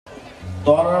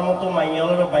তোরার মতো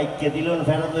মাইয়ালের বাইককে দিল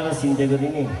ফেরত দেবে চিন্তা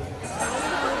করিনি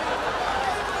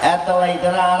এত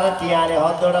লাইতারা আর টিয়ারে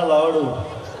হদ্দটা লড়ু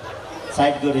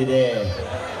সাইড করে দে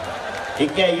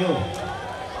ঠিক ইউ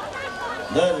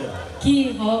ধর কি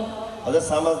हो ওদের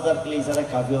সমাজদার প্লিজ আরে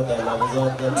কাফি হতে না বুঝো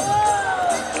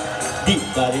দি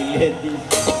বাড়িলে দি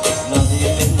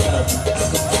নদিলে নদি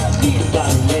দি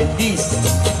বাড়িলে দিস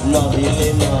নদিলে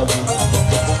নদি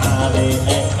আরে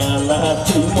একানা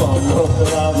তুই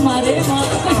মনোরাম मारे माँ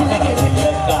कुछ लगे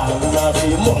কানা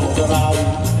তুই মনোরাম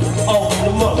ও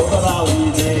মনোরাম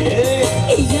রে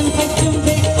Iyan kaçım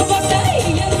de, abata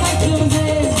iyan kaçım de,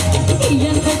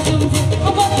 iyan kaçım de,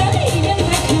 abata iyan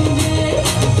kaçım de,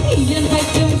 iyan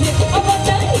kaçım de,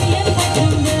 abata iyan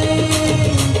kaçım de,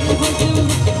 kaçım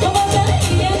de, abata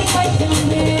iyan kaçım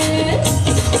de.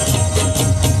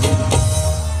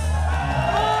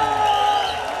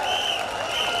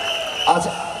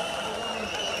 আচ্ছা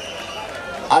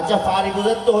আচ্ছা পারি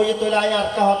বুঝে তো হয়ে তোলে আয় আর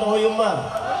কা হতো হই উম্মা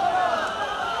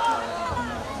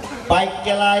বাইক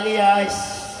গেলাইলি আইস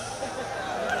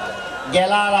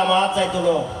গেলা আর আমার যাইতো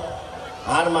না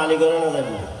আর মালিকের না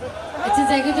যাবি अच्छा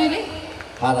जाएगा तो ये?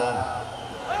 হারা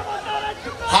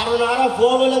হারুন আরা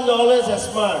ফোন হলেন অলওয়েজ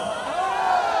স্মার্ট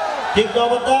ঠিক না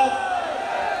বলতা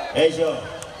এইসো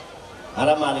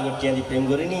আরা মালিকের টিয়াদি প্রেম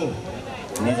করিনি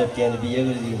নিজের টিয়াদি বিয়ে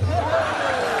করে দিই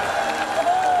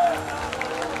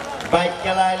বাইক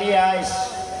গেলাইলি আইস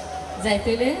जाए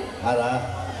तो ये? হারা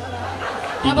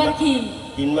আবার কি?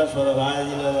 3 মাস পরে ভাই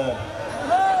দিল না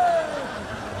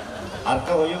আর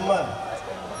কা হইম মা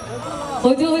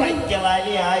হইতো হইতো বাইক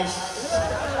গেলাইলি আইস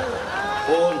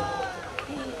কোন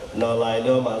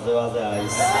নলাইলেও মাঝে মাঝে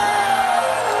আইস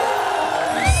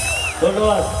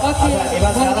ধন্যবাদ Okay, আচ্ছা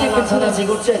এবার ভালো যারা থাকবেন, নাচানাচি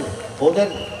করছেন ওদের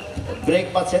ব্রেক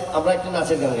পাচ্ছেন আমরা একটা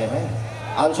নাচের গান গাই হ্যাঁ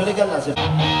আঞ্চলিক গান নাচের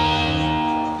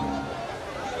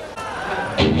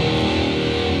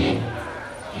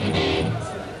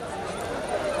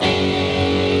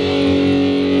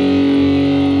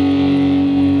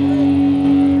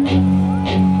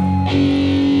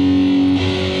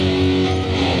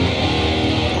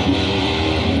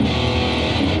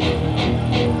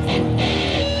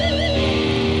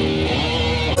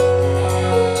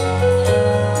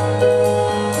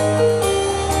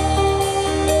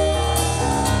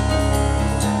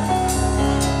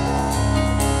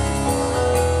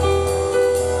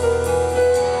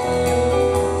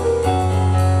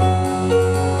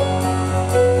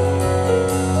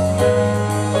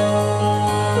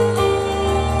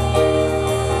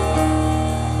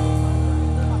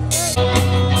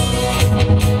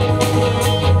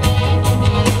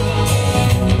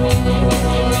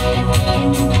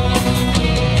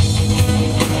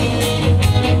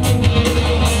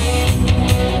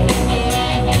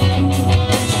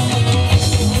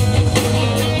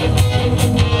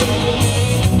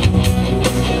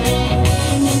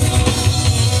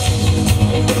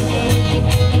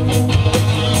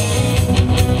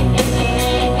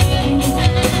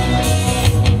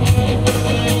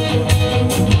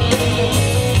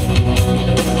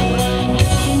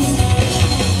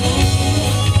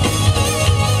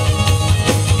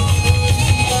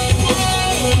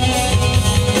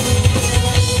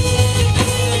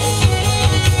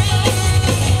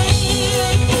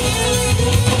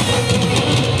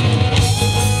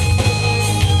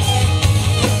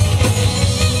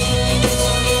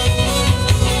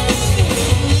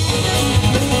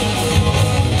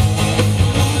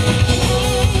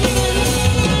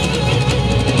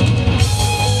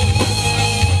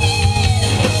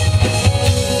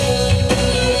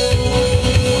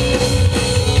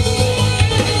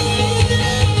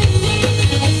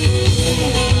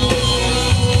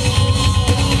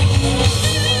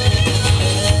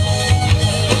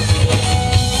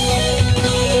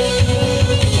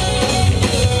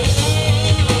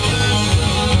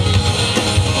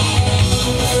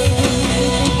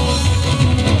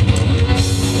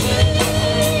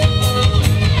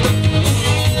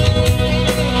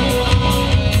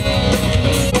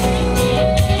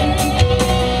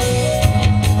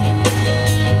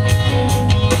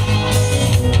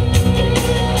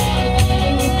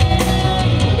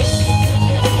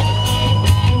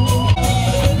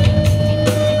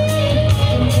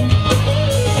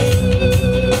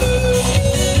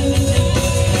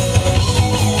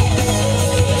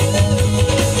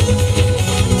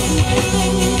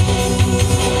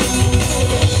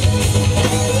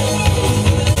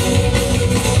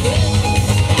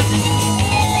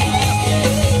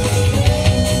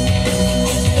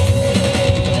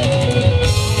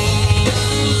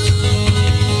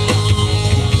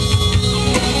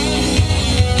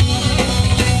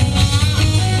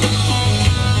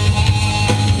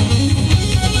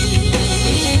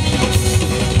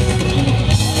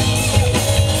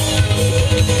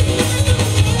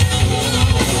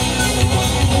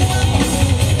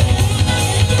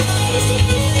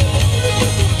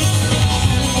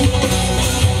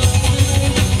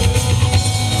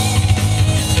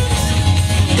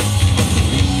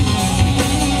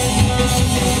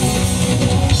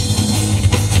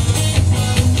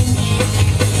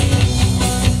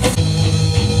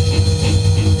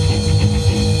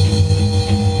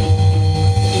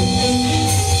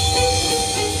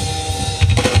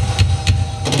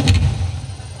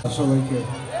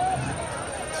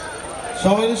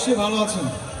অবশ্যই ভালো আছেন।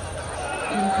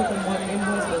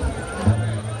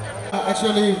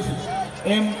 Actually,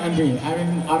 M and B.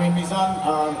 I mean Mizan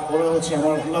ওরা হচ্ছে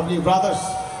আমার lovely brothers,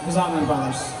 Mizan and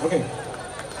brothers. Okay.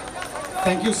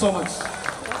 Thank you so much.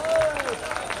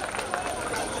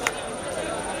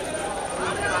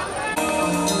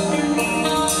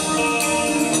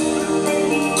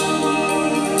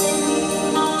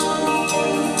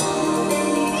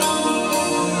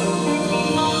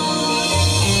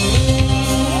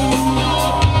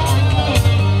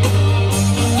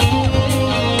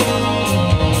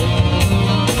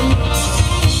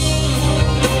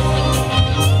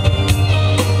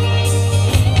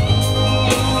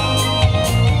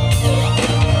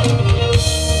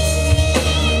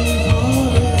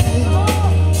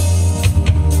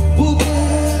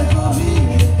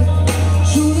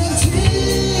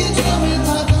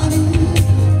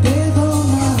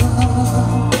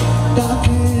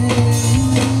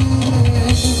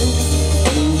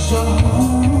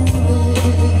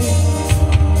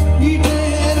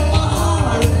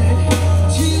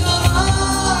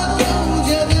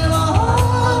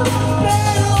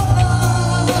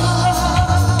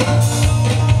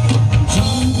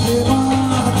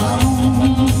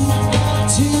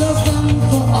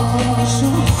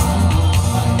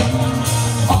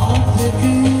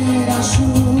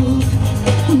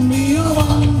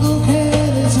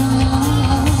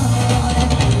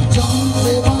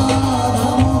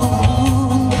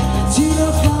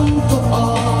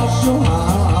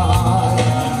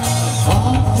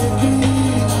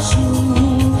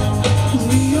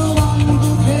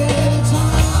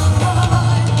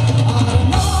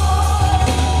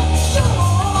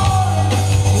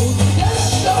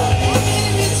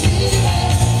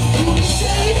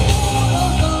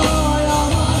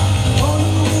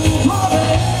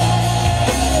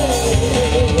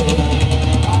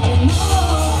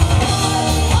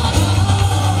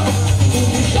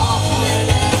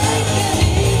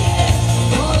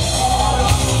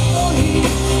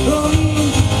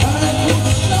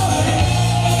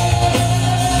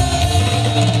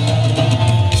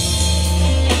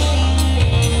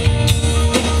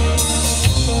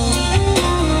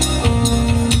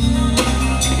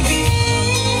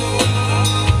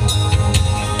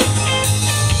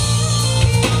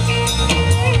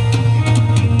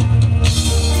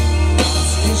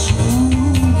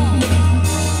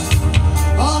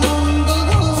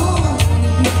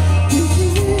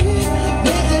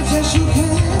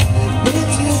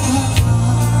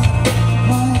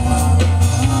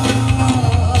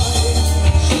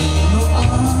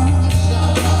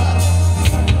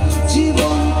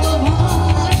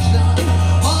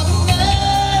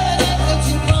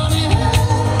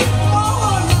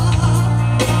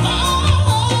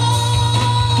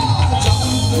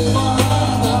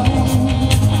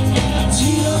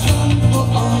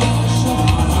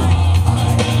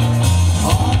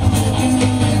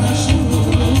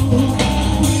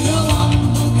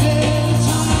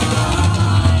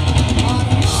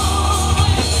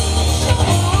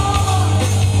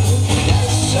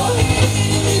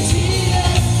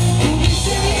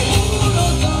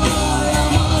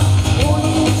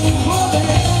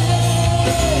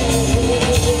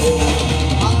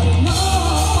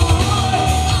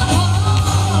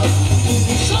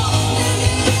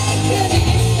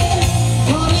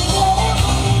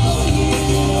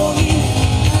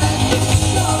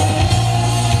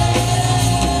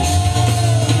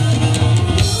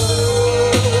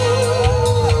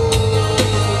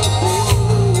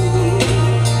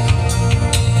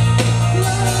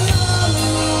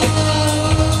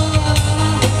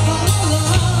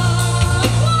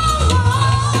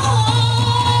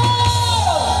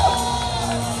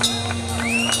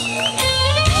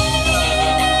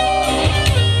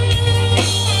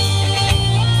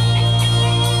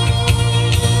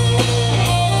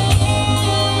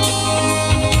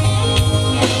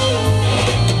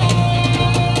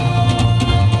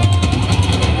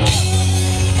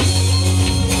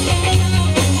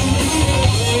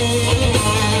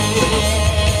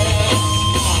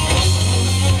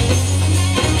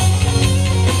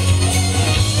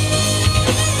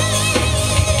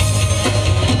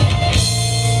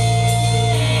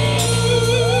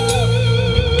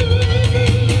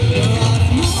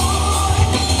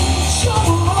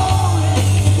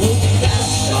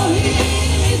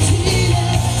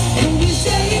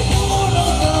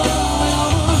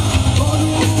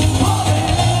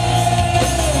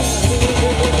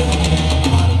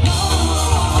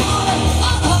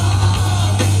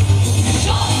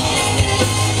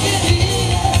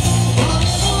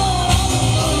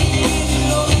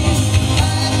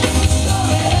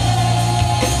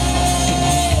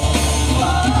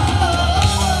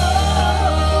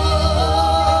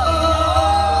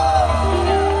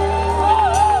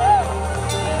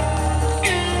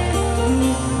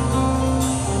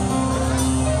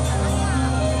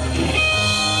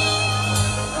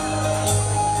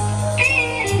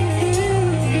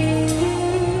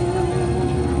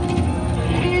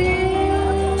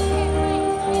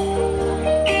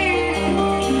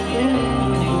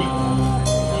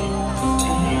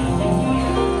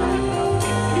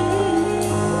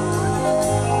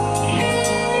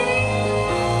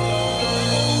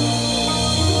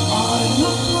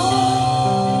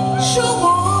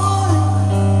 সময়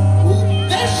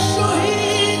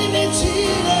উদ্দেশ্যহীন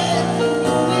মিছিলে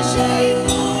সেই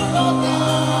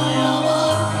পূর্ণতায়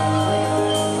আমার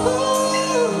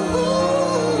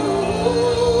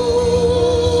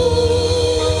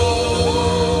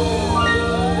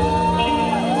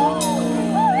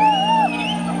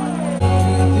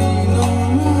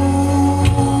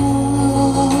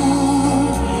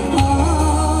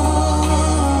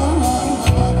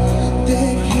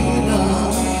দেখি না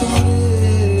তরে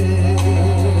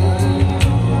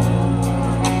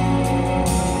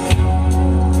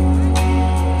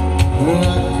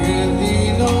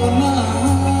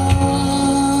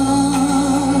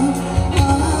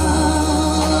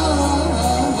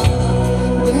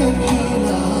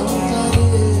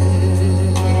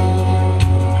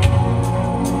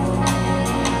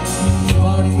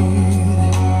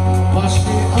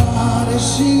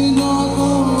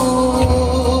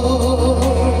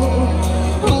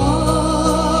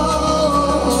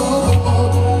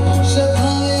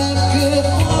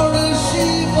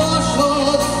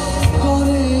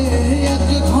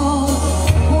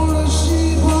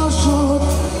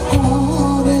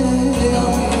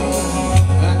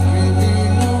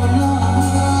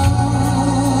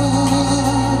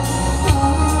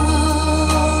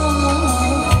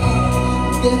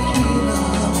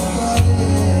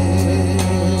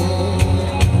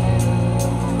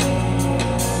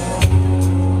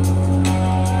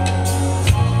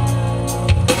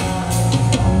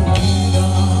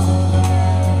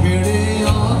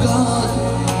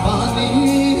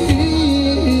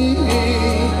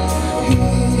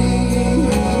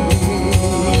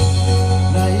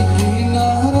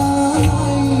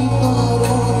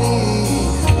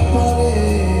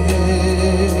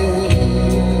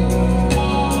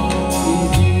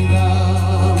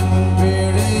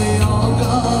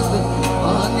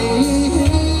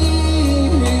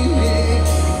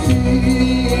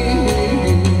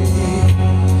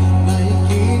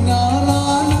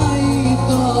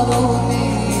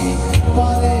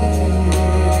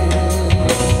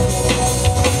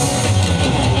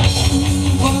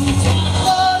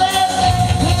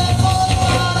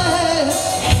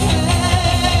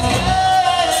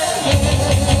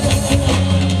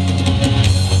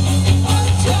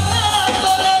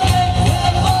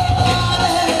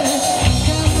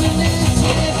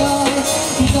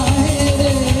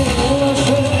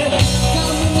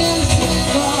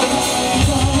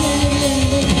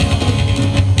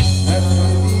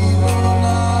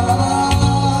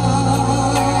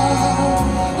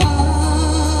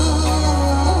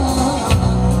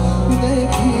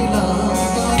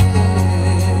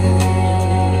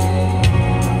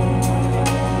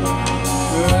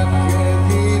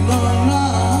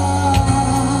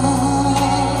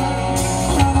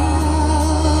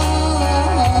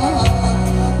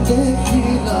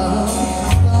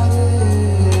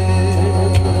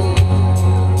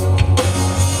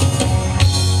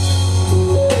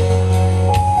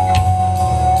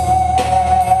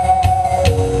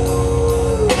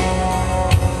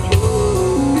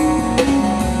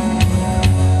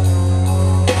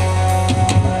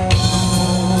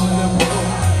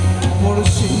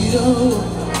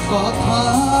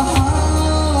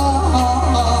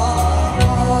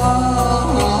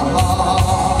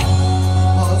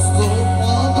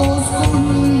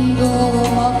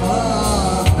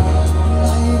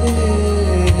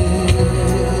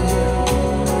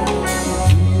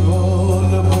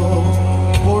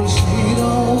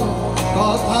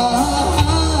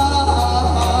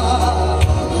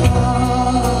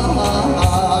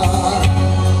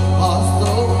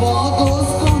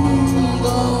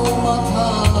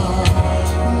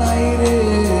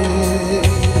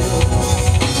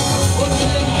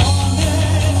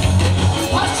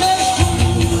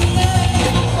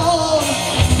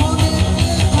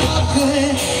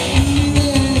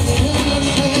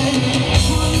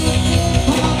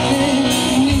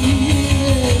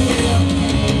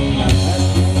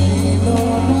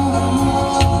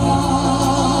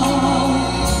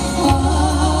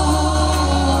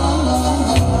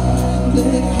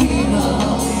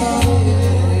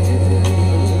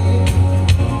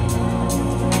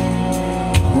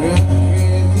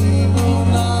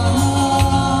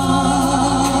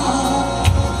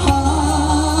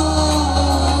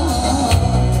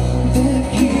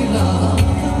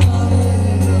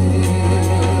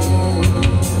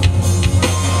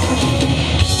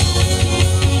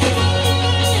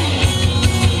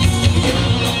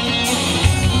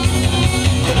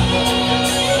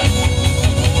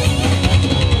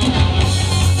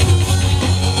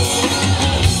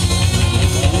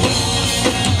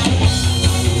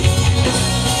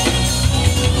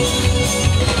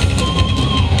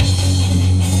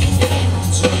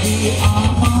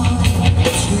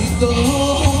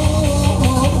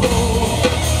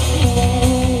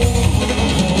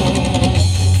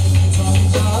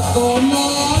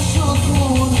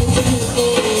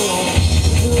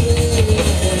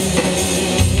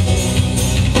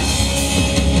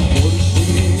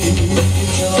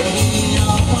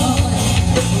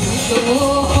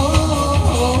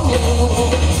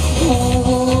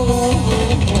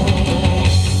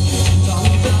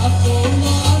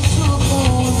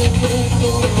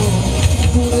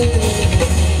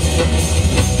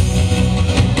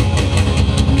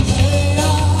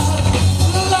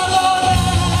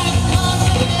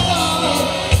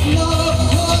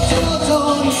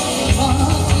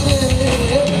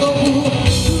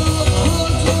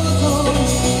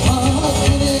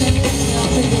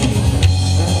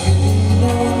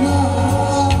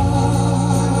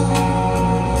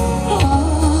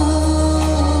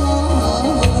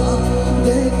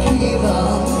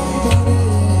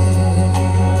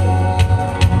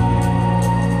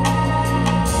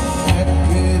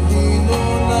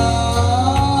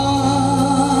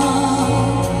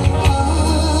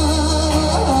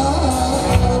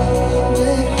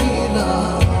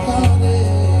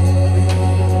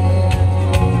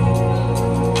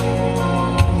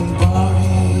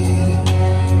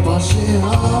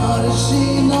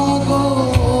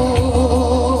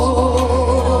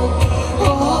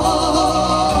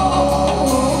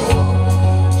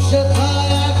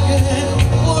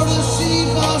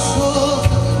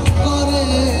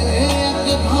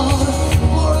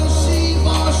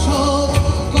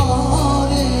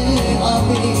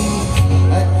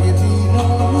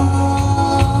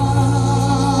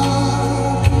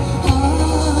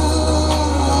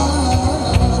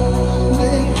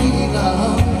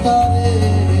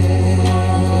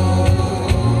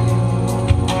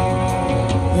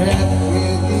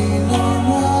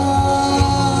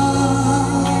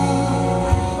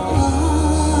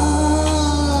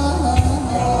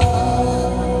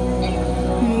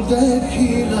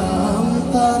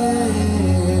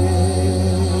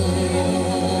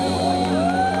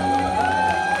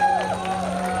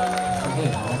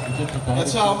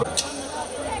আচ্ছা আমরা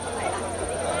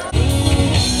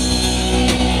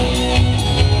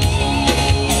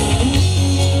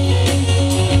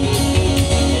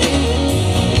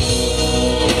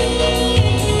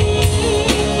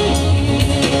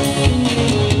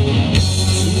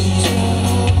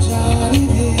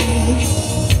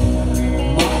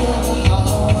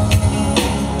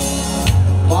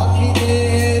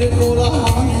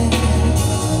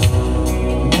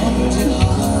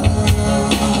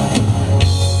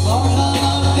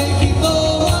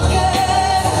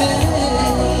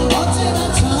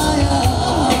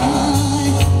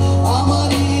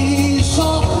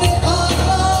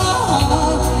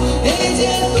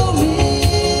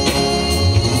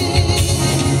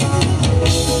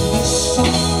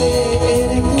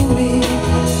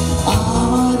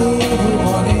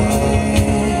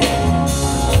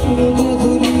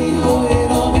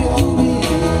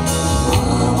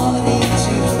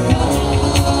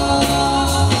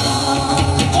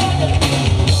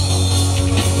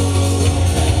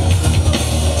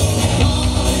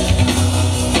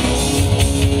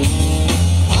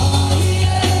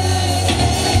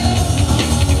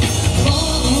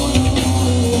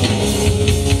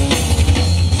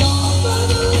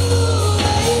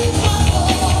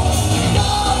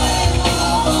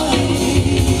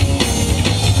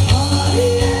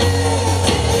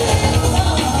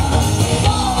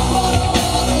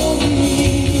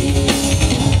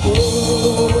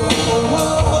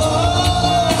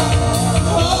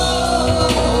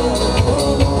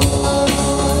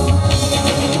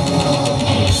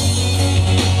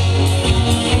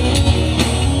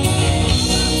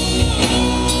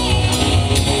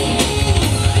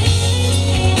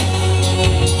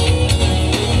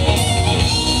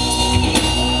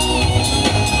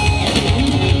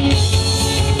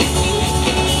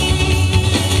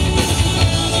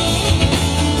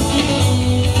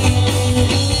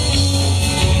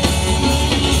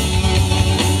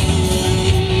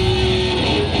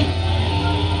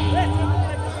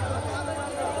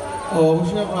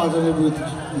অবশ্যই আমরা আজানের বিরতি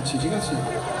দিচ্ছি, ঠিক আছে?